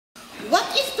What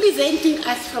is preventing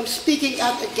us from speaking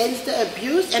out against the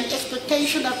abuse and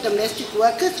exploitation of domestic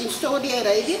workers in Saudi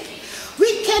Arabia?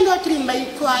 We cannot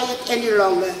remain quiet any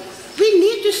longer. We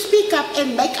need to speak up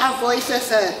and make our voices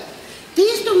heard.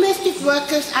 These domestic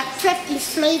workers are trapped in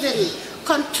slavery,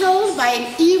 controlled by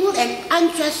an evil and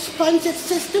unjust sponsored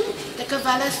system, the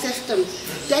kafala system,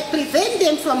 that prevent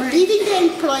them from leaving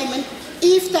their employment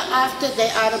even after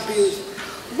they are abused.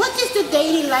 What is the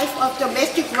daily life of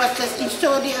domestic workers in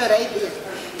Saudi Arabia?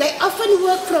 They often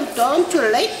work from dawn to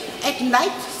late at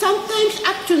night, sometimes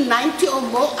up to 90 or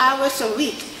more hours a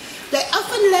week. They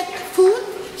often lack food,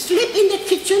 sleep in the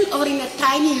kitchen or in a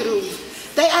tiny room.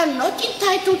 They are not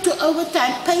entitled to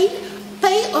overtime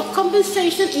pay or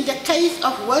compensation in the case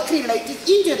of work-related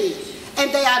injury, and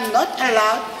they are not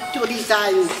allowed to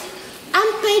resign.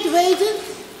 Unpaid wages,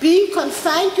 being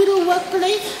confined to the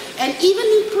workplace, and even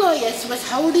employers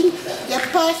withholding their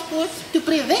passports to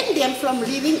prevent them from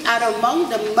leaving are among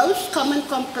the most common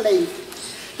complaints.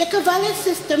 The kafala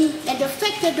system and the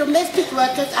fact that domestic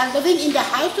workers are living in the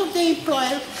house of their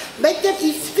employer make them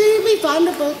extremely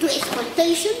vulnerable to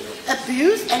exploitation,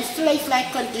 abuse, and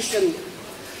slave-like conditions.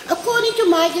 According to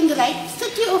migrant rights,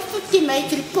 30 or 50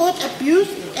 maids report abuse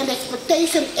and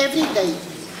exploitation every day.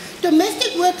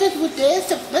 Domestic workers would dare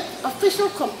submit official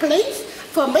complaints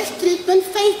for mistreatment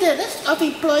face the risk of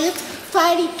employers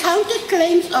filing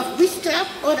counterclaims of witchcraft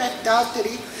or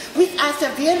adultery, which are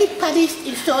severely punished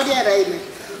in Saudi Arabia.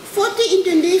 40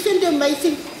 Indonesian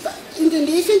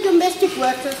domestic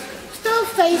workers still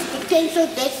face potential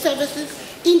death sentences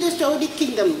in the Saudi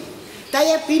kingdom. They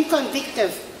have been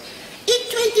convicted. In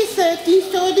 2013,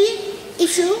 Saudi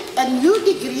issued a new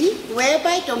decree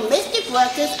whereby domestic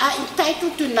workers are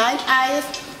entitled to 9 hours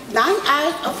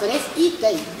of rest each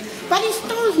day. But it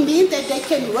still means that they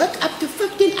can work up to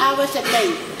 15 hours a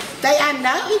day. They are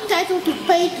now entitled to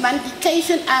paid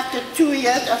vacation after 2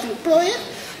 years of employment,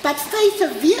 but face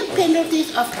severe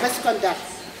penalties of misconduct.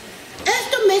 As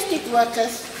domestic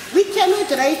workers, we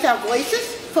cannot raise our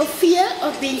voices for fear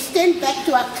of being sent back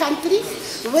to our countries,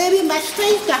 where we must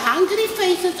face the hungry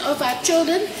faces of our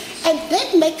children, and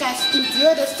that make us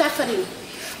endure the suffering.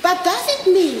 But does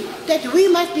it mean that we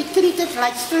must be treated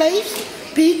like slaves,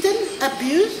 beaten,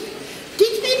 abused?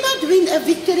 Did we not win a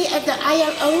victory at the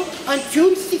ILO on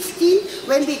June 16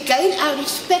 when we gained our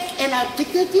respect and our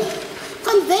dignity?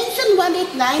 Convention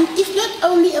 189 is not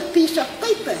only a piece of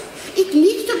paper. It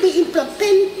needs to be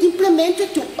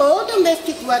implemented to all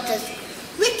domestic workers.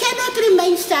 We cannot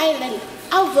remain silent.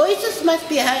 Our voices must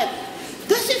be heard.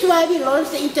 This is why we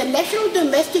launched the International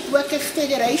Domestic Workers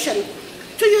Federation,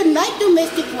 to unite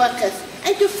domestic workers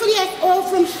and to free us all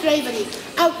from slavery,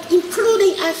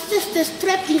 including our sisters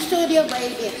trapped in Saudi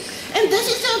Arabia. And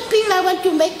this is the appeal I want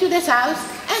to make to this House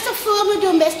as a former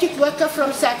domestic worker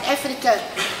from South Africa.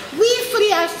 We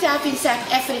free ourselves in South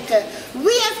Africa.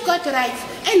 We have got rights,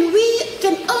 and we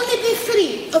can only be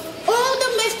free if all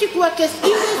domestic workers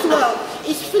in this world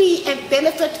is free and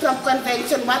benefit from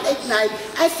Convention 189.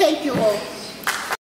 I thank you all.